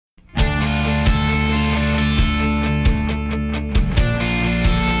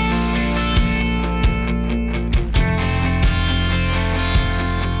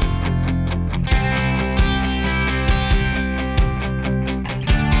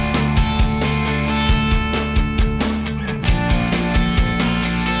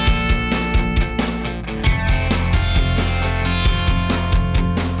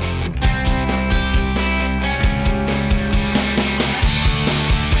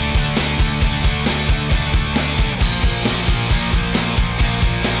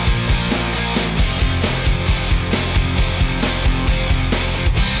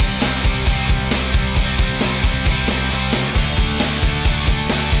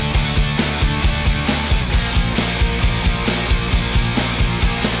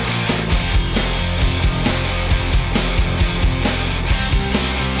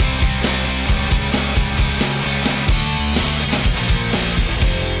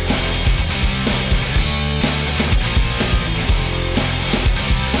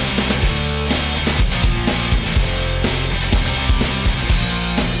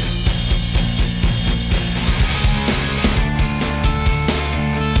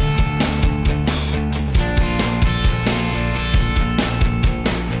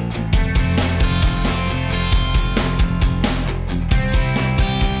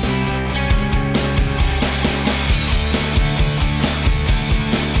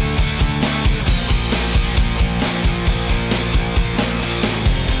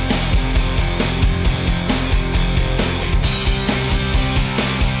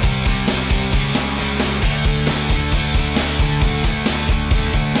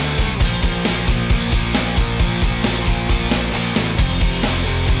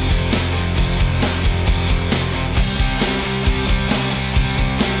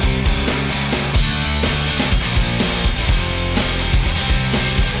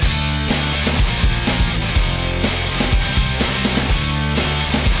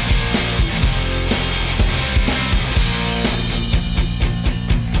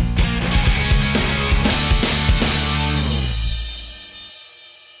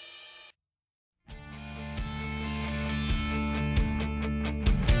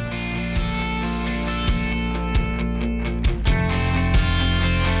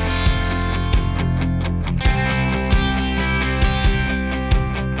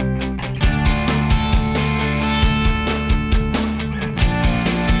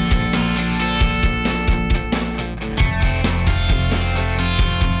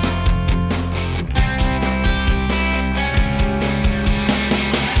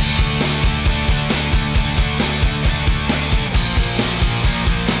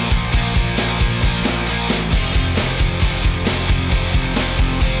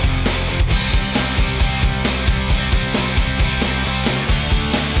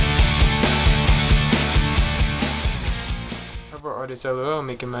Artist LOL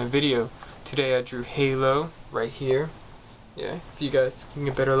making my video. Today I drew Halo right here. Yeah, if you guys can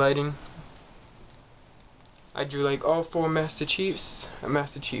get better lighting. I drew like all 4 Master Chiefs. A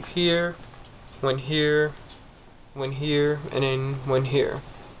Master Chief here, one here, one here, and then one here.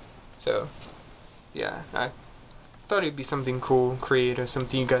 So yeah, I thought it'd be something cool, creative,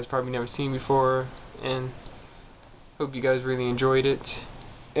 something you guys probably never seen before, and hope you guys really enjoyed it.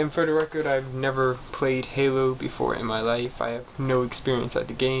 And for the record, I've never played Halo before in my life. I have no experience at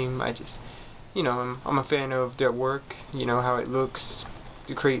the game. I just, you know, I'm a fan of their work, you know, how it looks,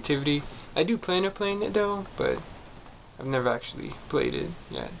 the creativity. I do plan on playing it though, but I've never actually played it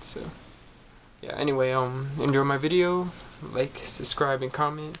yet, so yeah. Anyway, enjoy my video, like, subscribe, and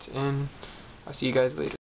comment, and I'll see you guys later.